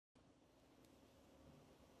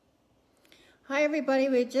Hi everybody,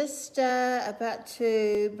 we're just about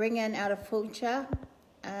to bring in Elder Fulcher.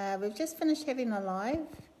 We've just finished having a live.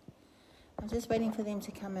 I'm just waiting for them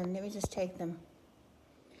to come in. Let me just take them.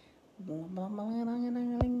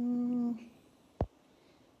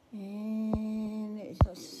 And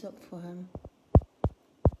let's just look for him.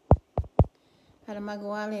 Ramos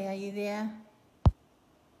Maguale, are you there?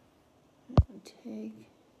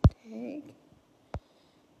 Take.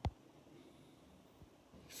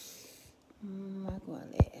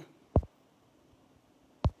 Maguale.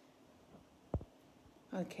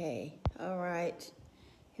 Okay, all right.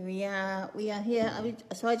 Here we are. We are here.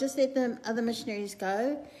 So I just let the other missionaries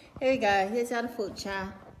go. Here we go. Here's Elder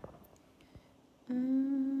Fulcher.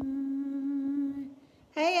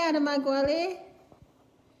 Hey, Elder Maguale.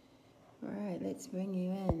 All right, let's bring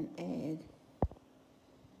you in, Ed.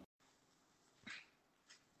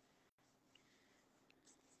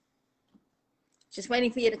 Just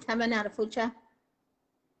waiting for you to come in, Elder Fulcher.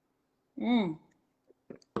 Let's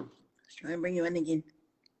try and bring you in again.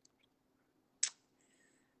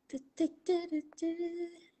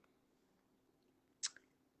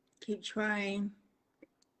 Keep trying.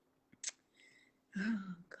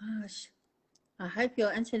 Oh, gosh. I hope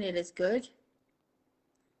your internet is good.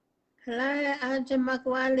 Hello, Elder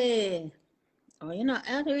Maguale. Oh, you're not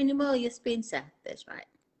Elder anymore. You're Spencer. That's right.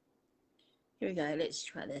 Here we go. Let's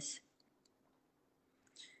try this.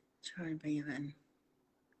 Try and bring you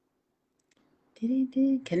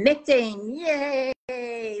in. Connecting. Yay.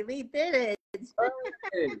 We did it.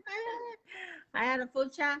 I had a full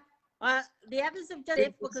chat. The others have just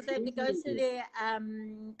left because they have to go to their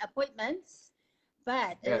appointments.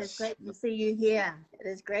 But it is great to see you here. It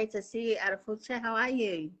is great to see you out of full chat. How are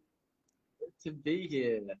you? Good to be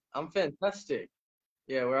here. I'm fantastic.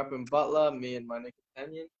 Yeah, we're up in Butler, me and my new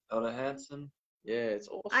companion, Elder Hansen. Yeah, it's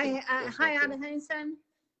awesome. Hi, Elder Hansen.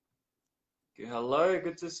 Hello,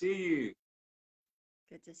 good to see you.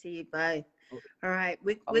 Good to see you both. All right,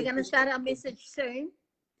 we're going to start our message soon.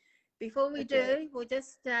 Before we do, we'll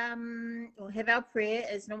just we'll have our prayer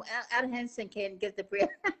as normal. Elder Hansen can give the prayer.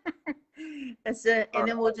 And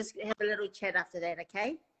then we'll just have a little chat after that,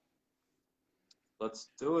 okay? Let's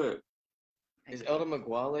do it. Okay. Is Elder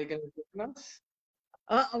Maguale going to join us?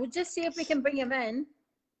 We'll just see if we can bring him in.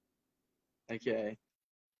 Okay.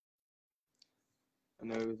 I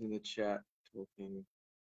know he was in the chat talking.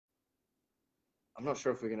 I'm not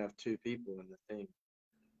sure if we're going to have two people in the thing.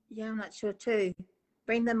 Yeah, I'm not sure too.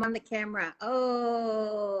 Bring them on the camera.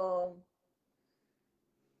 Oh.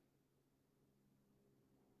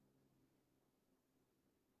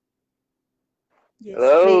 Yes,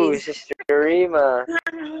 hello, please. Sister Rima.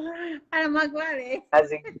 Hello, Maguale.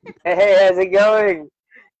 Hey, how's it going?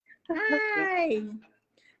 Hi.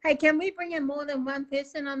 Hey, can we bring in more than one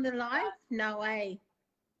person on the live? No way.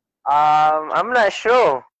 I'm not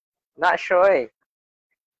sure. Not sure.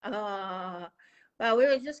 Oh, well, we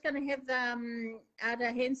were just going to have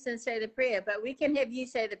Elder Henson say the prayer, but we can have you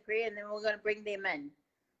say the prayer, and then we're going to bring them in.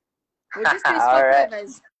 We'll just do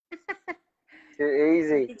stopovers. Too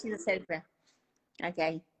easy. I'll get you to say the prayer.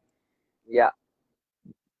 Okay. Yeah.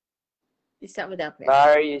 You start with our prayer. How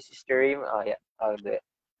are you, Sister Rima? Oh, yeah, I'll do it.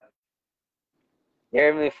 Dear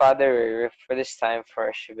Heavenly Father, we're grateful for this time for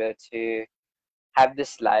us to be able to have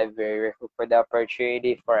this live. Very grateful for the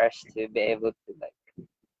opportunity for us to be able to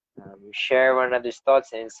share one another's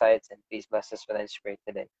thoughts and insights, and please bless us with the Spirit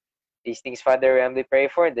today. These things, Father, we humbly pray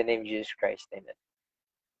for in the name of Jesus Christ. Amen.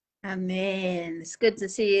 Amen. It's good to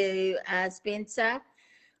see you, Spencer.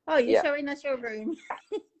 Oh, you're showing us your room.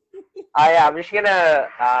 Yeah, I'm just gonna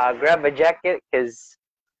grab a jacket because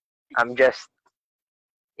I'm just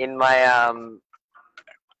in my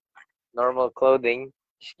normal clothing.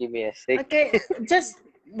 Just give me a sec. Okay, just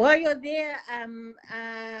while you're there,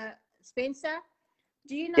 Spencer,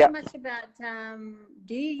 do you know much about,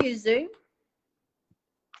 do you use Zoom?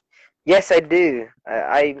 Yes, I do.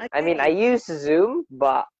 I mean, I use Zoom,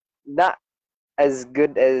 but not as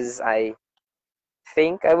good as I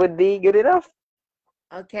think I would be good enough.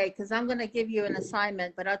 Okay, because I'm going to give you an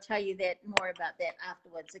assignment, but I'll tell you more about that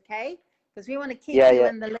afterwards, okay? Because we want to keep you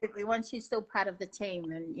in the loop. We want you still part of the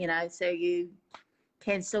team, and, so you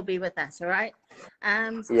can still be with us, all right?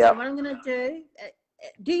 So what I'm going to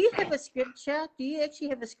do you have a scripture? Do you actually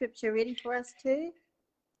have a scripture ready for us too,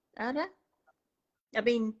 Ada? I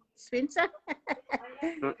mean, Spencer?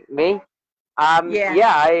 Me?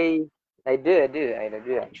 Yeah, I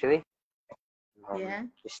do actually.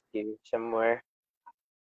 Just give it somewhere.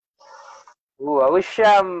 Ooh, I wish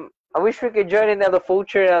we could join another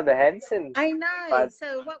Fulcher Elder Hansen. I know.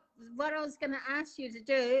 So what I was going to ask you to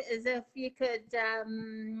do is if you could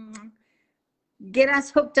Get us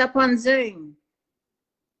hooked up on Zoom.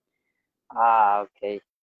 Okay.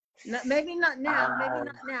 No, maybe not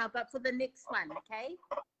now, but for the next one, okay?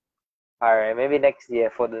 All right, maybe next year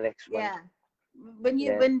for the next one. Yeah.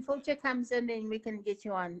 When Fulcher comes in, then we can get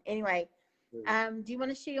you on. Anyway, do you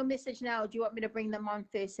want to share your message now, or do you want me to bring them on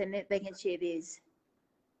first and they can share theirs?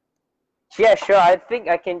 Yeah, sure. I think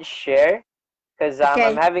I can share because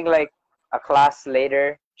I'm having like a class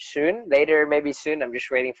later, maybe soon. I'm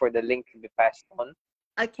just waiting for the link to be passed on.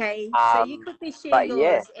 Okay, so you quickly share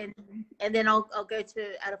yours, and then I'll go to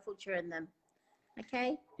Ada Fulcher and them.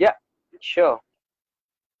 Okay. Yeah, sure.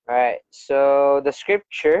 All right. So the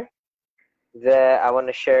scripture that I want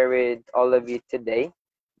to share with all of you today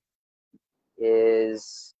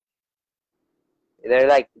is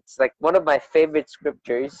it's like one of my favorite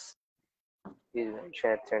scriptures. I'm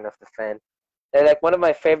trying to turn off the fan. They're like one of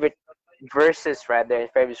my favorite verses, rather,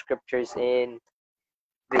 favorite scriptures in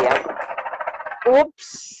the.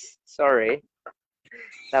 Oops, sorry.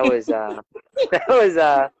 That was that was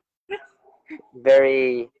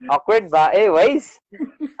very awkward. But anyways,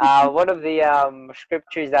 one of the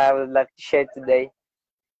scriptures that I would like to share today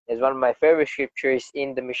is one of my favorite scriptures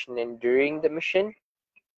in the mission and during the mission.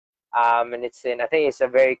 And it's I think it's a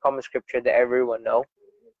very common scripture that everyone know.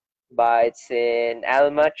 But it's in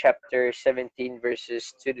Alma chapter 17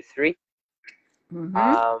 verses 2 to 3.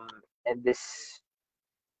 And this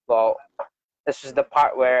was the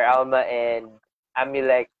part where Alma and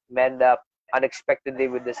Amulek met up unexpectedly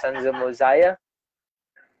with the sons of Mosiah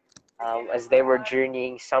as they were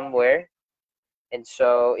journeying somewhere. And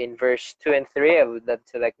so in verse 2 and 3, I would love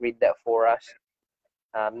to read that for us.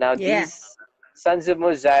 Now these sons of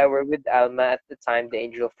Mosiah were with Alma at the time the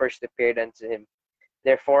angel first appeared unto him.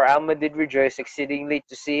 Therefore Alma did rejoice exceedingly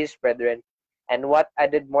to see his brethren, and what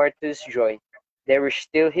added more to his joy, they were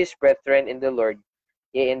still his brethren in the Lord.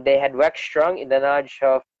 Yea, and they had waxed strong in the knowledge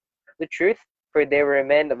of the truth, for they were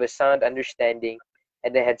men of a sound understanding,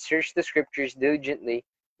 and they had searched the scriptures diligently,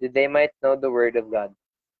 that they might know the word of God.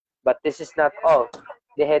 But this is not all.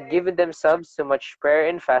 They had given themselves to much prayer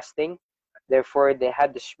and fasting. Therefore they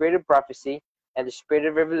had the spirit of prophecy and the spirit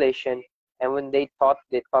of revelation, and when they taught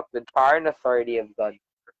with power and authority of God.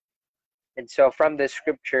 And so from the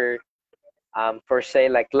scripture, for say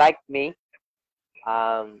like me,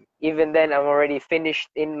 even then I'm already finished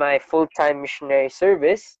in my full-time missionary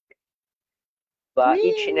service. But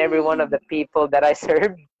each and every one of the people that I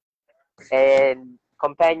serve and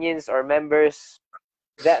companions or members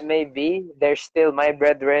that may be, they're still my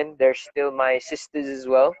brethren, they're still my sisters as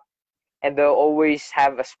well, and they'll always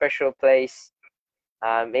have a special place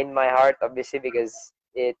in my heart, obviously, because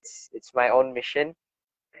it's my own mission.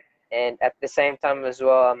 And at the same time as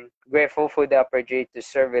well, I'm grateful for the opportunity to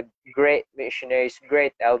serve with great missionaries,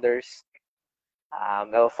 great elders.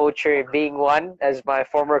 Elder Fulcher being one, as my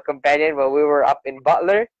former companion when we were up in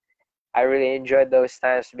Butler. I really enjoyed those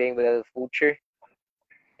times being with Elder Fulcher.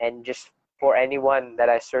 And just for anyone that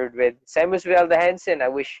I served with, same as with Elder Hansen, I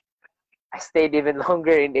wish I stayed even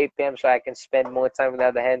longer in APM so I can spend more time with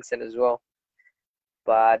Elder Hansen as well.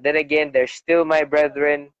 But then again, they're still my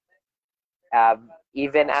brethren.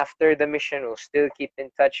 Even after the mission, we'll still keep in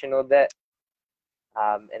touch and all that.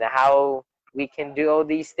 And how we can do all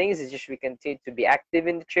these things is just we continue to be active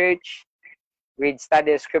in the church, read,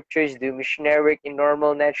 study the scriptures, do missionary work in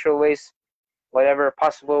normal, natural ways, whatever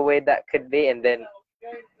possible way that could be. And then,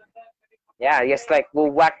 I guess we'll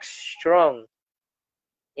wax strong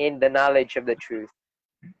in the knowledge of the truth.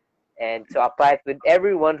 And to apply it with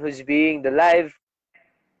everyone who's viewing the live,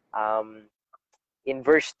 in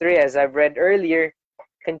verse 3, as I've read earlier,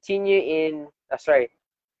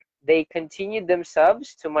 they continued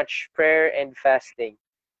themselves to much prayer and fasting.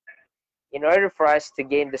 In order for us to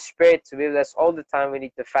gain the Spirit to be with us all the time, we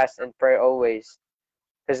need to fast and pray always.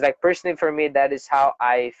 Because personally for me, that is how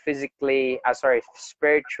I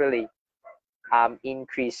spiritually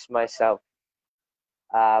increase myself,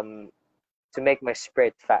 to make my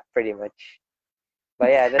spirit fat pretty much.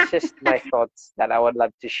 But yeah, that's just my thoughts that I would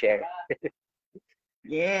love to share.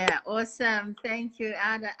 Yeah, awesome. Thank you,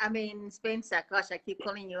 Ada. I mean, Spencer. Gosh, I keep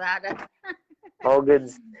calling you Ada. All good.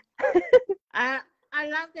 I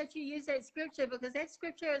love that you use that scripture, because that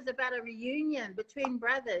scripture is about a reunion between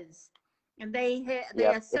brothers, and they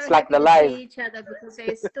are so happy to see each other because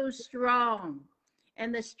they're still strong,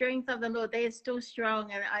 and the strength of the Lord. They are still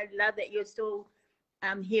strong, and I love that you're still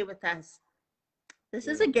here with us. This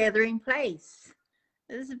is a gathering place.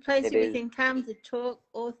 This is a place where we can come to talk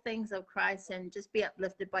all things of Christ and just be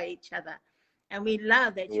uplifted by each other. And we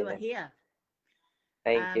love that you are here.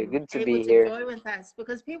 Thank you. Good to able be to here. join with us,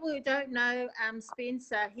 because people who don't know,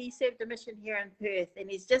 Spencer, he served a mission here in Perth, and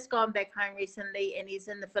he's just gone back home recently, and he's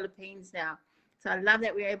in the Philippines now. So I love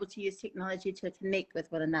that we're able to use technology to connect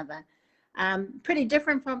with one another. Pretty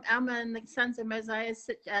different from Alma and the Sons of Mosiah's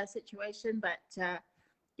situation, but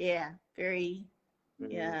yeah, very,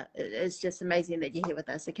 yeah, it's just amazing that you're here with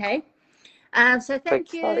us. Okay, so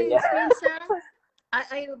thank you, Spencer.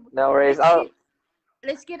 No worries.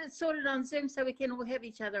 Let's get it sorted on Zoom so we can all have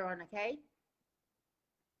each other on, okay?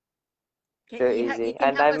 Too easy.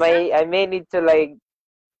 And I may need to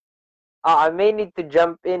I may need to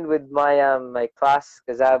jump in with my my class,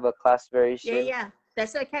 because I have a class very soon. Yeah,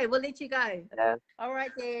 that's okay. We'll let you go. Yeah. All right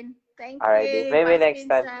then. Thank Alright, you. maybe Bye, next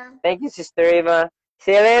Spencer. time. Thank you, Sister Eva.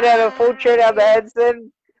 See you later, Robert Fulcher Elder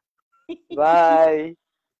Hansen. Bye.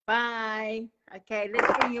 Bye. Okay,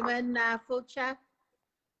 let's bring you in, Fulcher.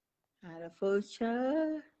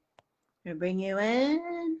 Fulcher. I'll bring you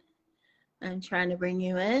in. I'm trying to bring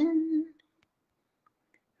you in.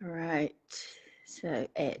 All right. So,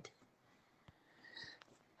 Ed.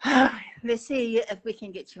 Let's see if we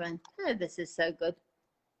can get you in. Oh, this is so good.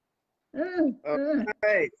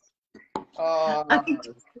 Great. Oh,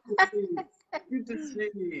 good to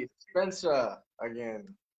see Spencer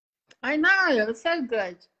again. I know, it was so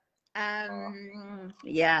good.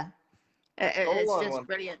 Yeah, it's just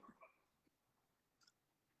brilliant.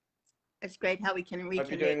 It's great how we can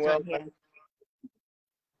reconnect on here.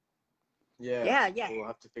 Yeah. We'll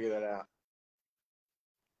have to figure that out.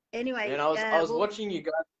 Anyway, and I was watching you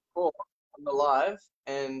guys before on the live,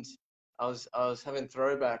 and I was having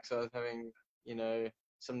throwbacks. I was having, you know,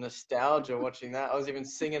 some nostalgia watching that. I was even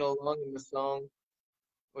singing along in the song.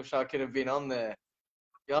 Wish I could have been on there.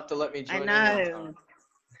 You'll have to let me join in one time.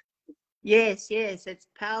 Yes, it's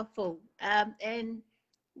powerful. And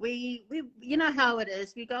we you know how it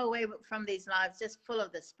is. We go away from these lives just full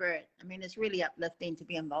of the Spirit. I mean, it's really uplifting to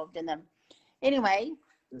be involved in them. Anyway,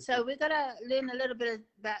 so we're gonna learn a little bit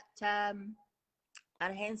about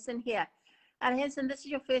Elder Hansen here. Elder Hansen, this is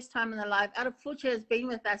your first time in the live. Elder Fulcher has been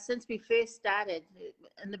with us since we first started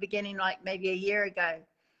in the beginning, like maybe a year ago.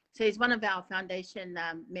 So he's one of our foundation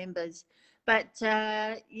members. But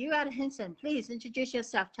you, Elder Hansen, please introduce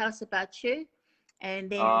yourself. Tell us about you, and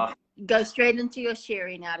then go straight into your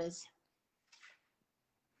sharing, Elders.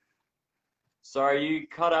 Sorry, you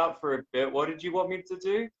cut out for a bit. What did you want me to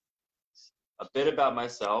do? A bit about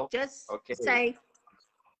myself. Just say,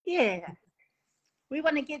 yeah. We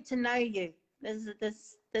want to get to know you.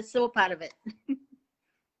 This is all part of it.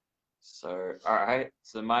 So, all right.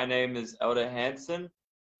 So my name is Elder Hansen.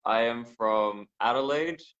 I am from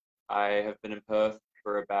Adelaide. I have been in Perth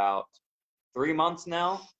for about 3 months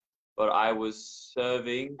now, but I was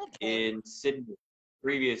serving in Sydney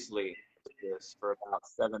previously to this for about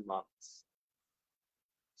 7 months.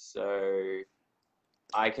 So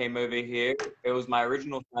I came over here. It was my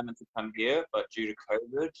original assignment to come here, but due to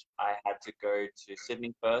COVID, I had to go to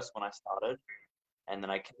Sydney first when I started. And then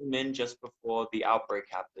I came in just before the outbreak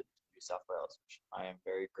happened in New South Wales, which I am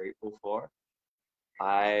very grateful for.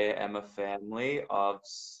 I am a family of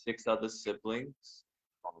 6 other siblings,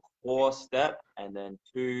 4 step, and then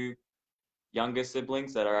 2 younger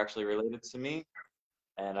siblings that are actually related to me.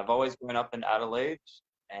 And I've always grown up in Adelaide,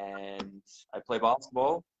 and I play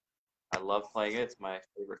basketball. I love playing it. It's my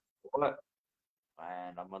favorite sport.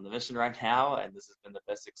 And I'm on the mission right now, and this has been the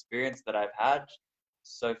best experience that I've had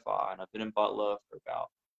so far. And I've been in Butler for about,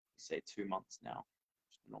 say, 2 months now.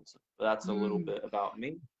 It's been awesome. But that's a little bit about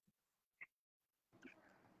me.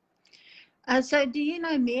 So do you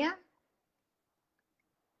know Mia?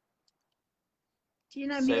 Do you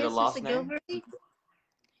know Mia, Sister Gilbury?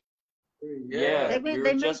 Yeah, they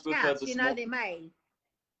moved house. You know they made.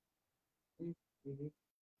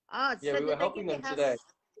 Oh, yeah, so we were helping them today.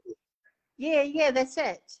 Yeah, that's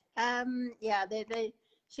it. Yeah,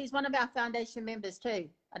 she's one of our foundation members too.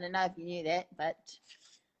 I don't know if you knew that, but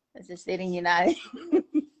I was just letting you know.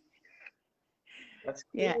 That's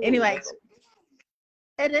cool. Yeah. Anyway,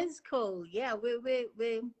 it is cool. Yeah, I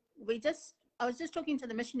was just talking to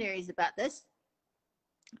the missionaries about this.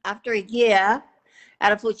 After a year,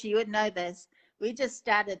 Elder Fulcher, you would know this. We just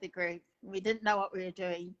started the group. We didn't know what we were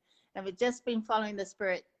doing, and we've just been following the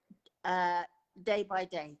Spirit day by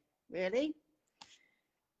day, really.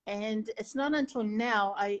 And it's not until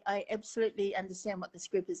now I absolutely understand what this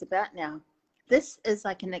group is about now. This is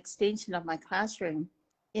like an extension of my classroom.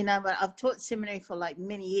 You know, I've taught seminary for like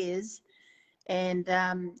many years, and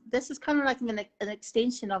this is kind of like an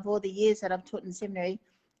extension of all the years that I've taught in seminary.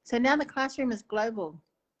 So now the classroom is global.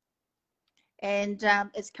 And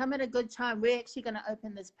it's come at a good time. We're actually going to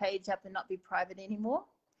open this page up and not be private anymore.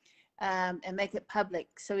 and make it public,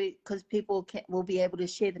 so because people will be able to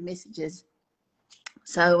share the messages.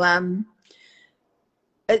 So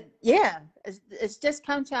yeah, it's just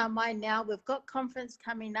come to our mind now. We've got conference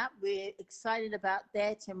coming up. We're excited about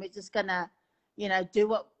that, and we're just gonna, do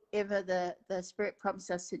whatever the Spirit prompts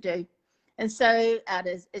us to do. And so,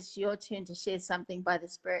 it's your turn to share something by the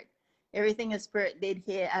Spirit. Everything is Spirit led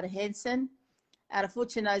here. Elder Hansen, Elder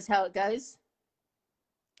Fulcher knows how it goes.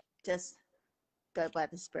 Just go by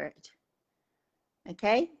the Spirit.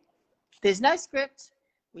 Okay? There's no script.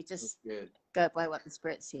 We just go by what the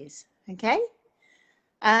Spirit says. Okay?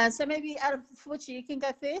 So maybe Elder Fulcher, you can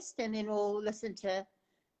go first, and then we'll listen to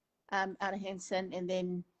Elder Hansen, and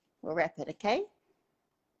then we'll wrap it. Okay?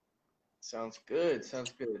 Sounds good.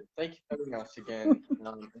 Sounds good. Thank you for having us again.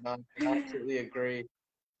 And I absolutely agree.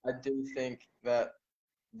 I do think that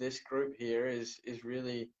this group here is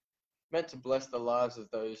really meant to bless the lives of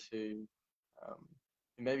those who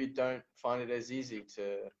maybe don't find it as easy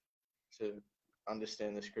to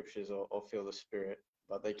understand the scriptures or feel the Spirit,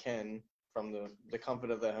 but they can from the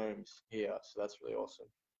comfort of their homes here. So that's really awesome.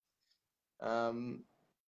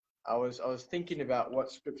 I was thinking about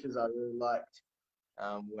what scriptures I really liked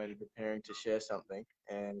when preparing to share something,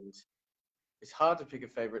 and it's hard to pick a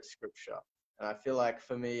favorite scripture. And I feel like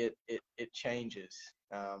for me, it changes.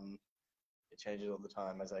 It changes all the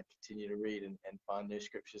time as I continue to read and find new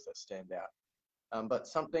scriptures that stand out. But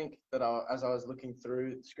something that as I was looking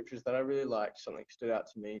through scriptures that I really liked, something stood out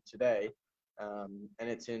to me today, and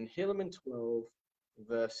it's in Helaman 12,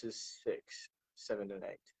 verses 6, 7, and 8.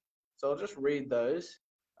 So I'll just read those.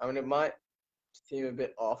 I mean, it might seem a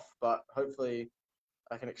bit off, but hopefully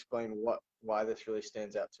I can explain why this really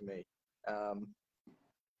stands out to me.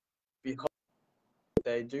 Behold,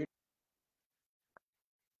 they do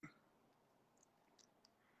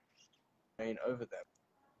reign over them,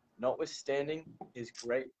 notwithstanding his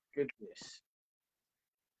great goodness.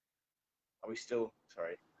 Are we still,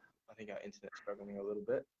 sorry, I think our internet's struggling a little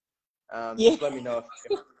bit. Just let me know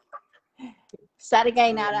if Start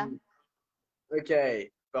again, Nada. Okay.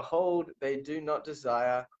 Behold, they do not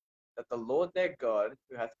desire that the Lord their God,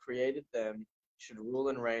 who hath created them, should rule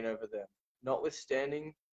and reign over them,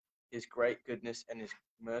 notwithstanding his great goodness and his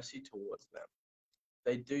mercy towards them.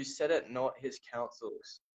 They do set at naught his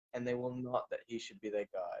counsels, and they will not that he should be their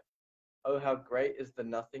guide. Oh, how great is the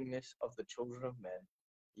nothingness of the children of men!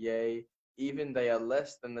 Yea, even they are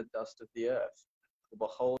less than the dust of the earth. For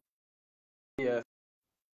behold, the earth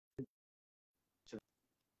to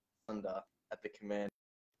thunder at the command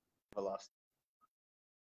of everlasting.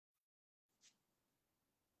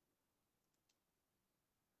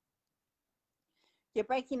 You're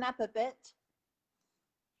breaking up a bit.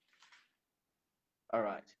 All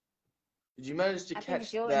right. Did you manage to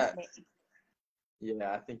catch that? Internet.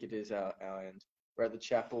 Yeah, I think it is our end. We're at the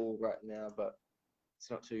chapel right now, but it's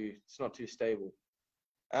not too stable.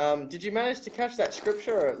 Did you manage to catch that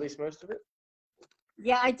scripture, or at least most of it?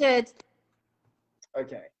 Yeah, I did.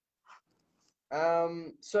 Okay.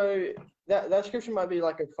 So that scripture might be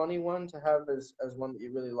like a funny one to have as one that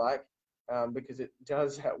you really like, because it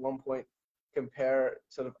does at one point compare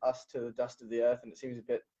sort of us to the dust of the earth, and it seems a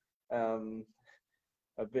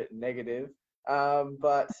bit negative.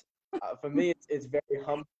 But for me, it's very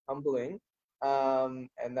humbling,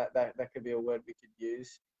 and that could be a word we could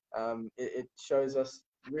use. It shows us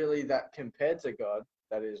really that compared to God,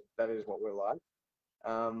 that is what we're like.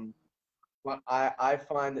 But I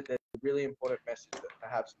find that there's a really important message that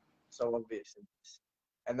perhaps so obvious in this,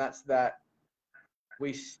 and that's that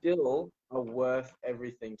we still are worth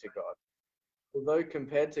everything to God. Although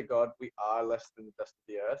compared to God, we are less than the dust of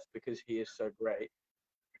the earth because he is so great.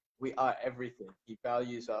 We are everything. He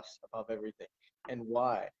values us above everything. And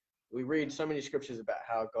why? We read so many scriptures about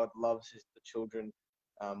how God loves the children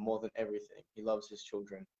more than everything. He loves his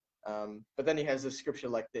children. But then he has a scripture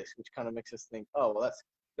like this, which kind of makes us think, oh, well,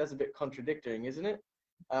 that's a bit contradicting, isn't it?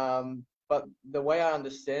 But the way I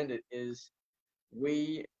understand it is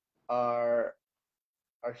we are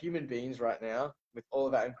human beings right now with all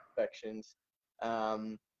of our imperfections,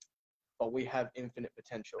 but we have infinite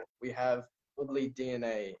potential. We have godly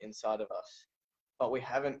DNA inside of us, but we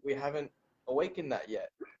haven't awakened that yet.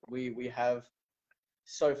 We have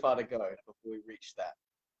so far to go before we reach that.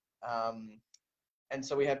 And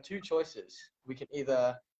so we have two choices. We can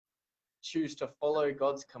either choose to follow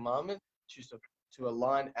God's commandment, choose to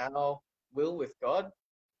align our will with God.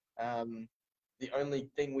 The only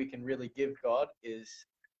thing we can really give God is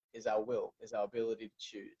our will, is our ability to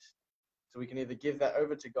choose. So we can either give that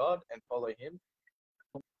over to God and follow him,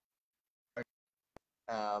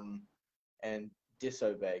 and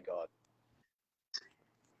disobey God.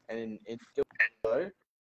 And in doing so,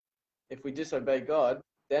 if we disobey God,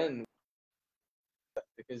 then,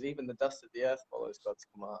 because even the dust of the earth follows God's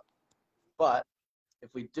command. But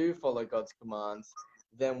if we do follow God's commands,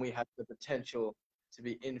 then we have the potential to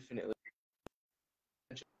be infinitely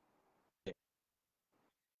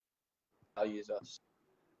values us.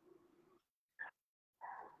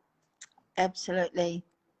 Absolutely.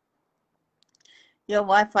 Your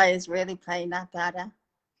Wi-Fi is really playing up, Ada.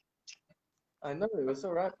 I know, it was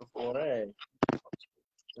all right before, eh?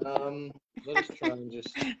 Let us try and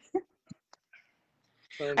just...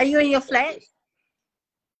 Are you in your flat?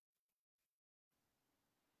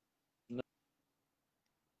 No.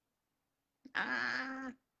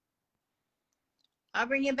 I'll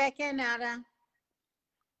bring you back in, Ada.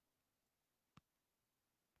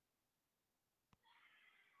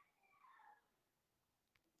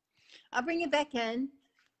 I'll bring you back in.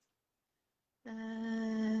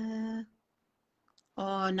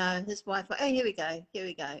 Oh no, his Wi-Fi. Oh, here we go. Here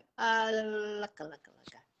we go. Laka.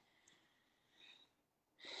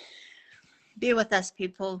 Bear with us,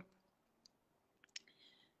 people.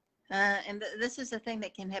 And this is the thing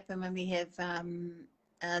that can happen when we have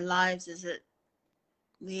lives, is that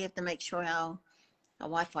we have to make sure our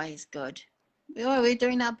Wi-Fi is good. We're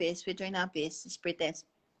doing our best. We're doing our best to spread that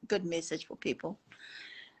good message for people.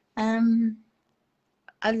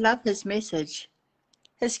 I love his message.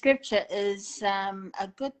 His scripture is a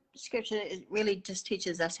good scripture. It really just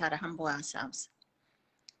teaches us how to humble ourselves.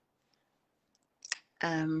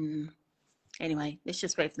 Anyway, let's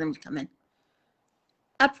just wait for them to come in.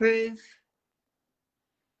 Approve.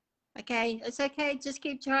 Okay, it's okay. Just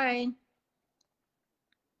keep trying.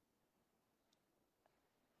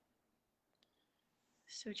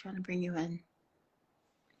 Still trying to bring you in.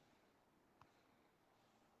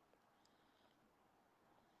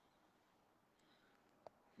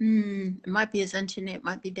 It might be his internet,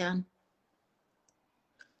 might be down.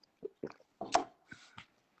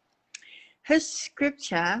 His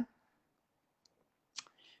scripture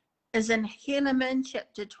is in Helaman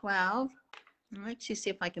chapter 12. I'll actually see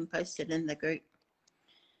if I can post it in the group.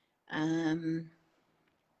 Helaman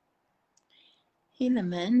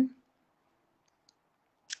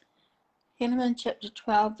chapter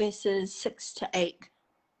 12, verses 6 to 8.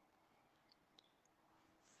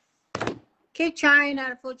 Keep trying,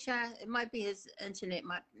 Robert Fulcher. It might be his internet,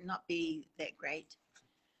 might not be that great.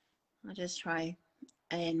 I'll just try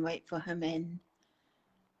and wait for him and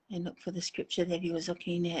look for the scripture that he was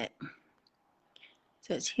looking at.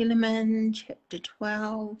 So it's Helaman chapter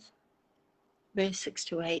 12, verse 6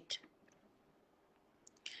 to 8.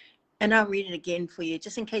 And I'll read it again for you,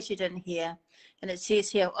 just in case you didn't hear. And it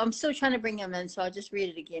says here, I'm still trying to bring him in, so I'll just read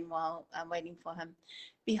it again while I'm waiting for him.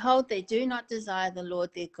 Behold, they do not desire the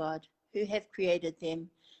Lord their God, who have created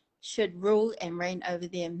them, should rule and reign over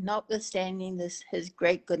them, notwithstanding this his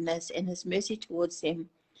great goodness and his mercy towards them.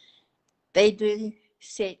 They do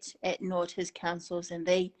set at naught his counsels, and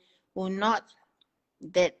they will not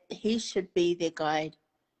that he should be their guide.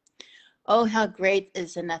 Oh, how great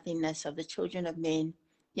is the nothingness of the children of men!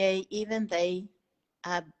 Yea, even they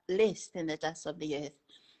are less than the dust of the earth.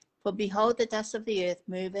 For behold, the dust of the earth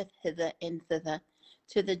moveth hither and thither,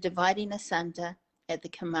 to the dividing asunder at the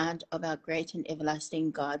command of our great and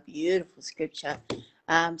everlasting God. Beautiful scripture.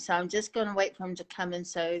 So I'm just going to wait for him to come in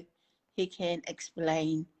so he can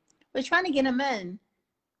explain. We're trying to get him in,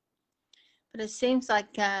 but it seems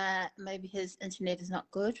like maybe his internet is not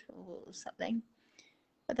good or something.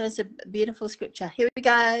 But that's a beautiful scripture. Here we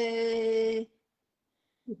go.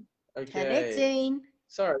 Okay. Connecting.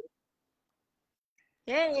 Sorry.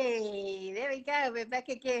 Hey, there we go. We're back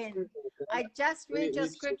again. I just read your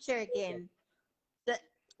scripture again.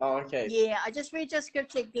 Oh, okay. Yeah, I just read your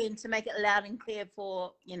scripture again to make it loud and clear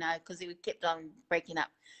for, because it kept on breaking up.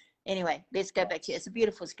 Anyway, let's go back to it. It's a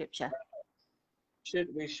beautiful scripture.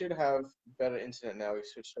 We should have better internet now. We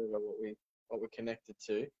switched over what we're connected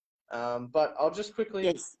to. But I'll just quickly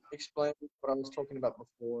explain what I was talking about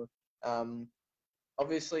before.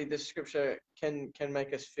 Obviously, this scripture can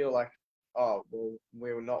make us feel like, oh, well,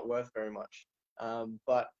 we're not worth very much.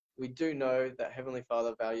 But we do know that Heavenly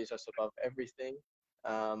Father values us above everything.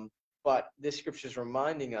 But this scripture is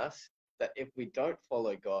reminding us that if we don't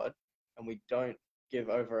follow God and we don't give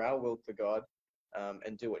over our will to God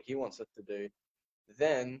and do what He wants us to do,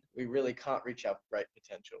 then we really can't reach our great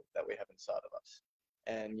potential that we have inside of us.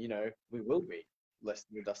 And, we will be less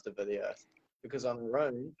than the dust of the earth, because on our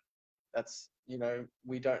own, that's,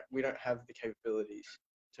 we don't have the capabilities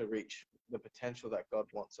to reach the potential that God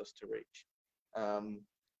wants us to reach.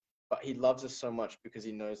 But He loves us so much because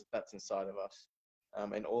He knows that's inside of us.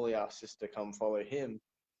 And all He asks is to come follow Him,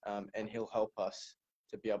 and He'll help us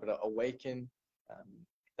to be able to awaken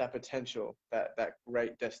that potential, that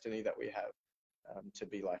great destiny that we have to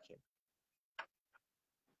be like him.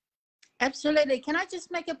 Absolutely. Can I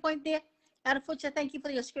just make a point there? Elder Fulcher, thank you for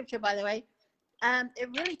your scripture, by the way. It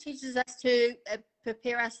really teaches us to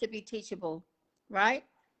prepare us to be teachable, right?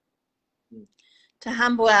 To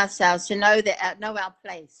humble ourselves, to know our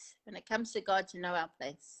place. When it comes to God, to know our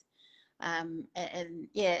place. And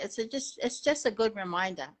yeah, it's just a good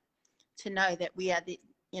reminder to know that we are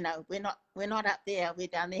we're not up there, we're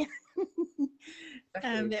down there.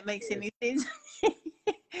 That makes any sense.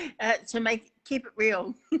 Keep it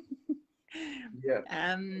real. Yeah.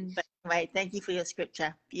 But anyway, thank you for your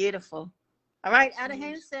scripture. Beautiful. All right, Elder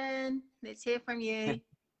Hansen, let's hear from you.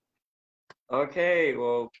 Okay,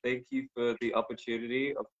 well, thank you for the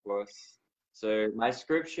opportunity, of course. So my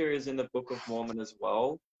scripture is in the Book of Mormon as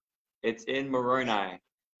well. It's in Moroni,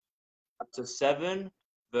 chapter 7,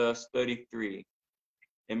 verse 33.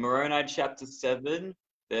 In Moroni chapter 7,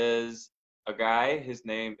 there's a guy, his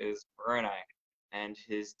name is Moroni, and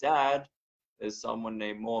his dad is someone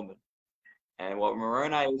named Mormon. And what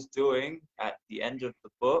Moroni is doing at the end of the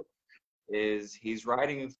book is he's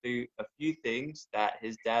writing through a few things that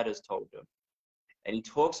his dad has told him. And he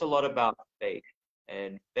talks a lot about faith.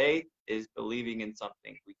 And faith is believing in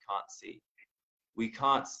something we can't see. We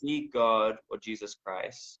can't see God or Jesus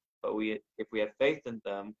Christ, but if we have faith in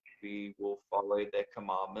them, we will follow their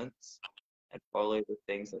commandments and follow the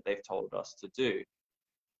things that they've told us to do.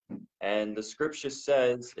 And the scripture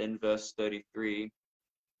says in verse 33,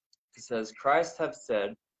 it says, Christ have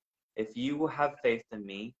said, if you will have faith in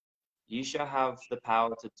me, you shall have the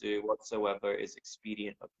power to do whatsoever is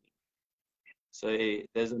expedient of me. So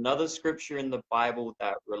there's another scripture in the Bible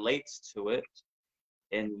that relates to it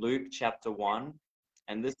in Luke chapter 1.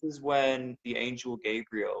 And this is when the angel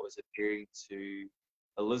Gabriel is appearing to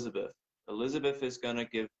Elizabeth. Elizabeth is going to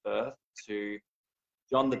give birth to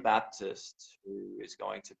John the Baptist, who is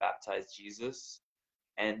going to baptize Jesus.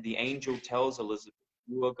 And the angel tells Elizabeth,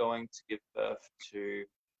 you are going to give birth to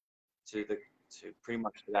pretty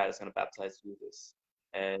much the guy that's going to baptize Jesus.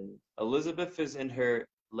 And Elizabeth is in her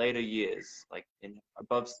later years, like in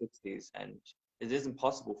above 60s, and it isn't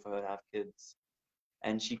possible for her to have kids.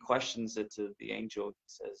 And she questions it to the angel. He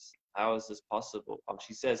says, how is this possible?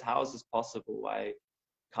 She says, how is this possible? I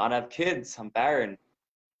can't have kids. I'm barren.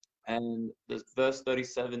 And the verse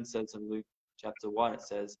 37 says in Luke chapter 1, it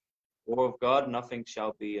says, for of God nothing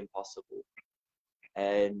shall be impossible.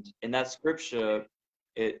 And in that scripture,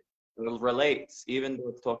 it relates, even though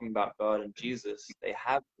it's talking about God and Jesus, they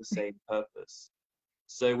have the same purpose.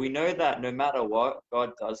 So we know that no matter what,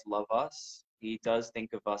 God does love us. He does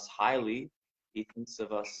think of us highly. He thinks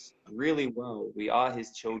of us really well. We are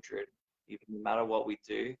his children. Even no matter what we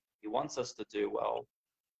do, he wants us to do well.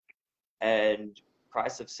 And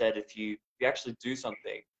Christ have said, if you actually do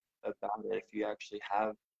something about it, if you actually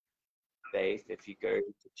have faith, if you go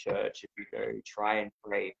to church, if you go try and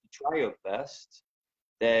pray, if you try your best,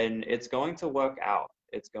 then it's going to work out.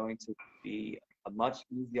 It's going to be a much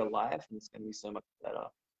easier life, and it's going to be so much better.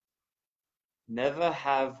 Never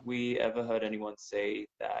have we ever heard anyone say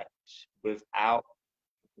that if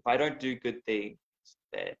I don't do good things,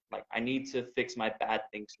 that like I need to fix my bad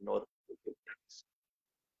things in order to do good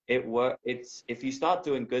things. If you start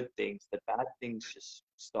doing good things, the bad things just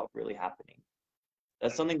stop really happening.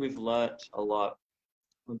 That's something we've learned a lot.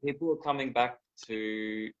 When people are coming back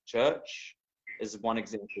to church, is one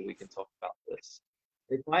example we can talk about this.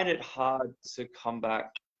 They find it hard to come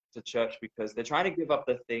back to church because they're trying to give up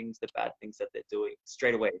the bad things that they're doing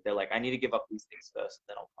straight away. They're like, I need to give up these things first,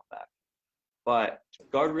 then I'll come back. But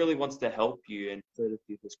God really wants to help you, and so does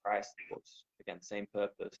Jesus Christ, of course. Again, same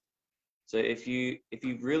purpose. So if you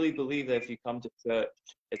really believe that if you come to church,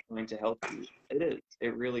 it's going to help you, it is.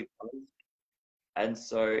 It really does. And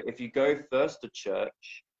so if you go first to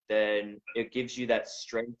church, then it gives you that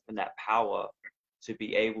strength and that power to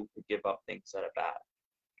be able to give up things that are bad.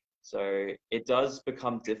 So it does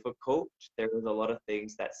become difficult. There is a lot of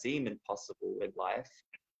things that seem impossible in life,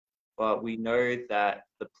 but we know that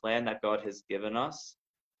the plan that God has given us,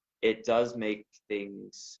 it does make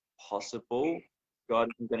things possible. God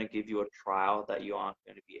isn't going to give you a trial that you aren't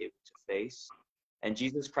going to be able to face. And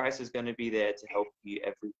Jesus Christ is going to be there to help you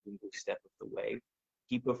every single step of the way.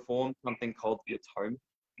 He performed something called the atonement,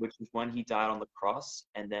 which is when he died on the cross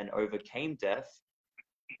and then overcame death.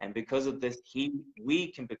 And because of this, we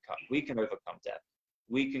can overcome death.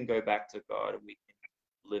 We can go back to God and we can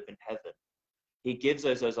live in heaven. He gives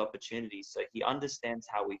us those opportunities, so he understands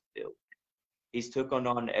how we feel. He's took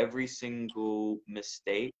on every single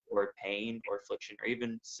mistake or pain or affliction or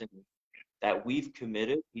even sin that we've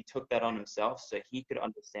committed. He took that on himself so he could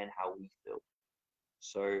understand how we feel.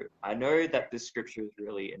 So I know that this scripture is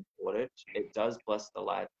really important. It does bless the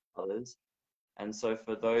lives of others. And so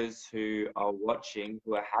for those who are watching,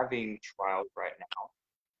 who are having trials right now,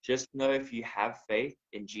 just know if you have faith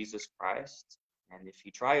in Jesus Christ, and if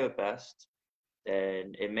you try your best,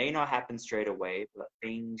 then it may not happen straight away, but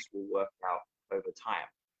things will work out over time.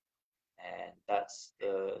 And that's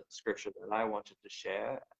the scripture that I wanted to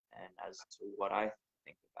share, and as to what I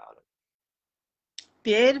think about it.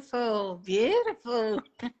 Beautiful, beautiful.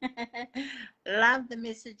 Love the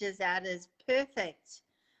messages out. Is perfect.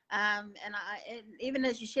 And even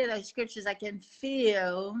as you share those scriptures, I can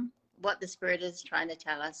feel what the Spirit is trying to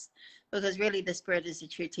tell us, because really the Spirit is the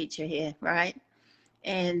true teacher here, right?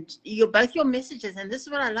 And both your messages, and this is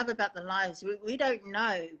what I love about the lives. We don't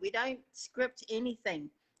know, we don't script anything,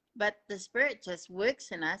 but the Spirit just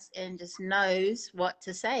works in us and just knows what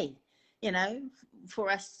to say, for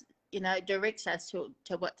us, directs us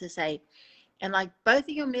to what to say. And like both of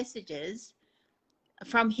your messages,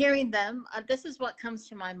 from hearing them, this is what comes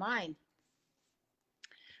to my mind.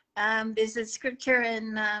 There's a scripture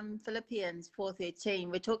in Phillipines 4:13.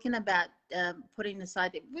 We're talking about putting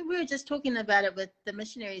aside. We were just talking about it with the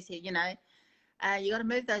missionaries here. You got to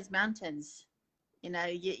move those mountains. You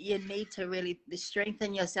need to really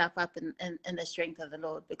strengthen yourself up in the strength of the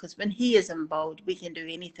Lord, because when He is involved, we can do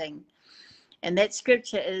anything. And that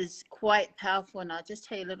scripture is quite powerful. And I'll just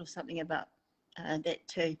tell you a little something about that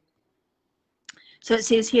too. So it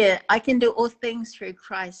says here, I can do all things through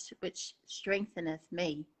Christ, which strengtheneth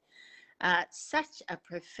me. Such a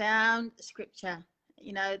profound scripture.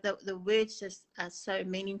 The words just are so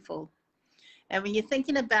meaningful. And when you're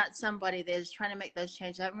thinking about somebody that is trying to make those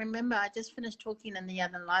changes, I remember I just finished talking in the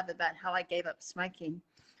other live about how I gave up smoking.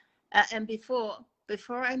 And before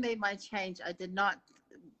I made my change, I did not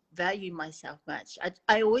value myself much.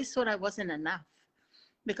 I always thought I wasn't enough,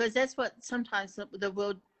 because that's what sometimes the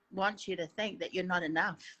world wants you to think, that you're not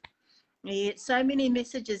enough. You get so many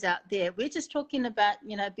messages out there. We're just talking about,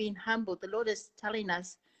 being humble. The Lord is telling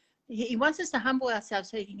us, He wants us to humble ourselves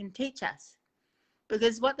so He can teach us.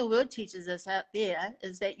 Because what the world teaches us out there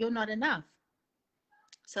is that you're not enough.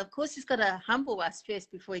 So, of course, He's got to humble us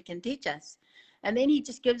first before He can teach us. And then He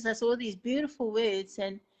just gives us all these beautiful words,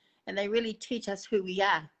 and they really teach us who we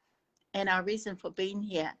are and our reason for being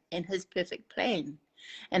here, and His perfect plan.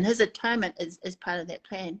 And His atonement is part of that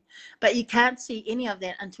plan. But you can't see any of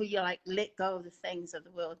that until you let go of the things of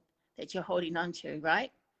the world that you're holding on to,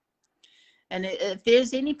 right? And if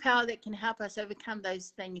there's any power that can help us overcome those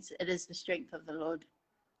things, it is the strength of the Lord.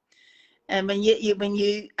 And when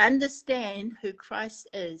you understand who Christ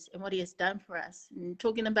is and what He has done for us, and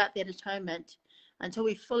talking about that atonement, until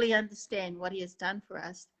we fully understand what He has done for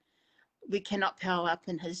us, we cannot power up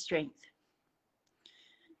in His strength.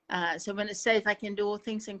 So when it says, I can do all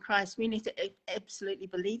things in Christ, we need to absolutely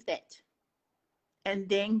believe that. And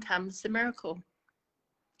then comes the miracle.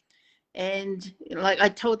 And like I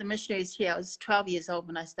told the missionaries here, I was 12 years old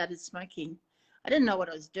when I started smoking. I didn't know what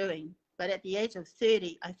I was doing. But at the age of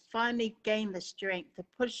 30, I finally gained the strength to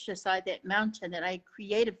push aside that mountain that I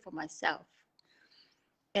created for myself.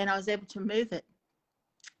 And I was able to move it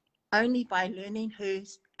only by learning who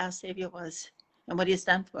our Savior was and what He has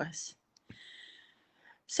done for us.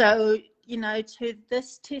 So, to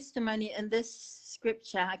this testimony and this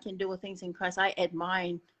scripture, I can do all things in Christ, I add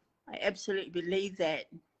mine. I absolutely believe that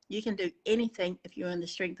you can do anything if you're in the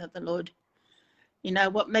strength of the Lord.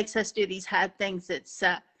 What makes us do these hard things, it's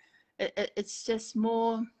just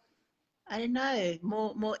more, I don't know,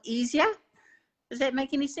 more easier. Does that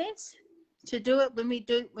make any sense? To do it when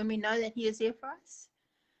we know that He is there for us.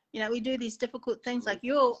 We do these difficult things, like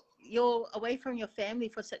you're away from your family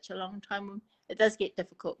for such a long time. It does get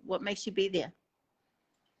difficult. What makes you be there?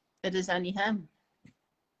 It is only Him.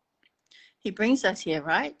 He brings us here,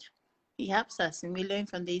 right? He helps us, and we learn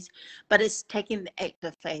from these. But it's taking the act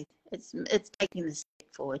of faith. It's taking the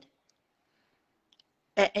step forward.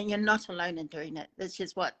 And you're not alone in doing it. That's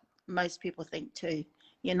just what most people think too.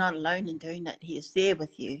 You're not alone in doing it. He is there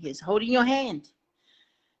with you. He is holding your hand.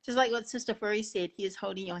 Just like what Sister Furi said, He is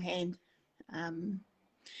holding your hand.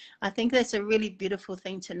 I think that's a really beautiful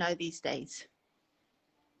thing to know these days.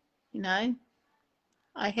 I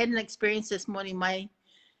had an experience this morning. I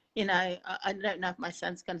don't know if my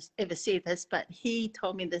son's going to ever see this, but he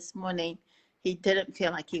told me this morning he didn't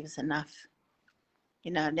feel like he was enough.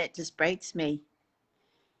 And that just breaks me.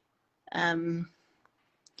 And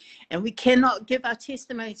we cannot give our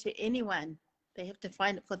testimony to anyone. They have to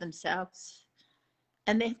find it for themselves.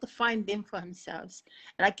 And they have to find them for themselves.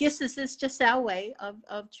 And I guess this is just our way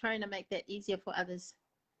of trying to make that easier for others.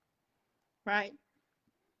 Right?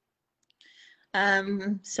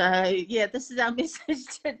 So yeah, this is our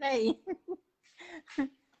message today.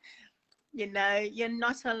 You know, you're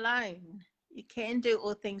not alone. You can do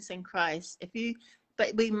all things in Christ.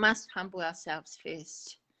 But we must humble ourselves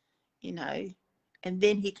first, you know, and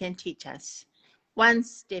then he can teach us one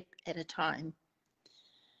step at a time.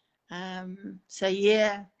 So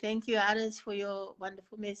yeah, thank you, artists, for your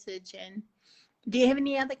wonderful message. And do you have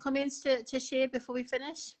any other comments to share before we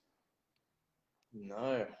finish?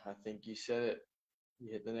 No, I think you said it.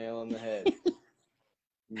 You hit the nail on the head.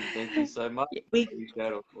 Thank you so much.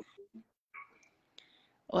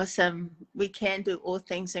 Awesome. We can do all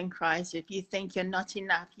things in Christ. If you think you're not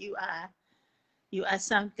enough, you are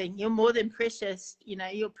something. You're more than precious. You know,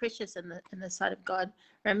 you're precious in the sight of God.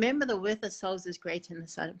 Remember, the worth of souls is great in the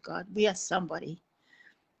sight of God. We are somebody.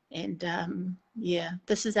 And yeah,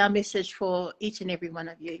 this is our message for each and every one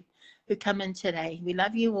of you who come in today. We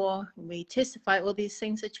love you all. And we testify all these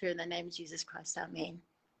things are true in the name of Jesus Christ. Amen.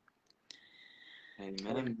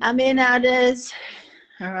 Amen. Amen, elders.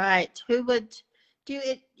 All right. Who would do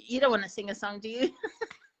it? You don't want to sing a song, do you?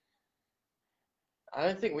 I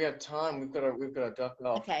don't think we have time. We've got to duck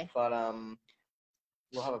off. Okay. But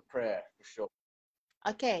we'll have a prayer for sure.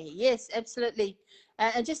 Okay. Yes, absolutely.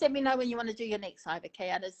 And just let me know when you want to do your next live,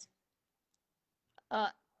 okay, others?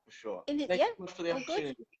 For sure. Thank you so much for the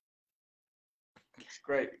opportunity. Good? It's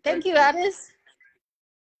great. Thank you, others.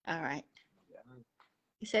 All right. Yeah.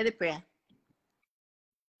 You say the prayer.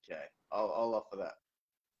 Okay. I'll offer that.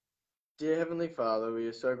 Dear Heavenly Father, we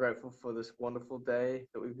are so grateful for this wonderful day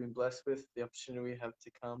that we've been blessed with, the opportunity we have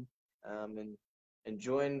to come and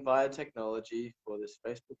join via technology for this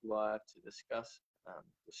Facebook Live to discuss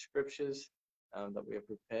the scriptures that we have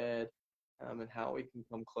prepared and how we can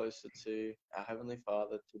come closer to our Heavenly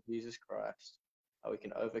Father, to Jesus Christ, how we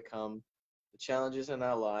can overcome the challenges in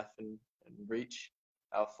our life and reach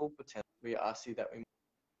our full potential. We ask you that we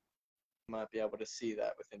might be able to see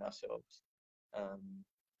that within ourselves.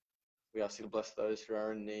 We ask you to bless those who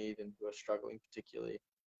are in need and who are struggling, particularly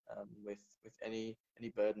with any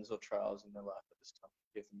burdens or trials in their life at this time.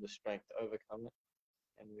 Give them the strength to overcome it.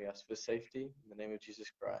 And we ask for safety in the name of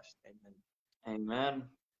Jesus Christ. Amen. Amen.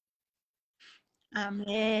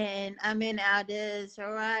 Amen. Amen, elders.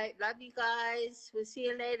 All right. Love you guys. We'll see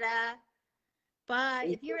you later. Bye.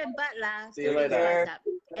 If you're in Butler, See you later. Up.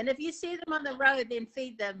 And if you see them on the road, then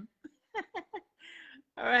feed them.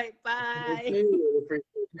 All right. Bye.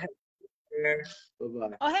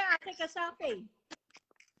 Bye-bye. Oh, hey, I take a selfie.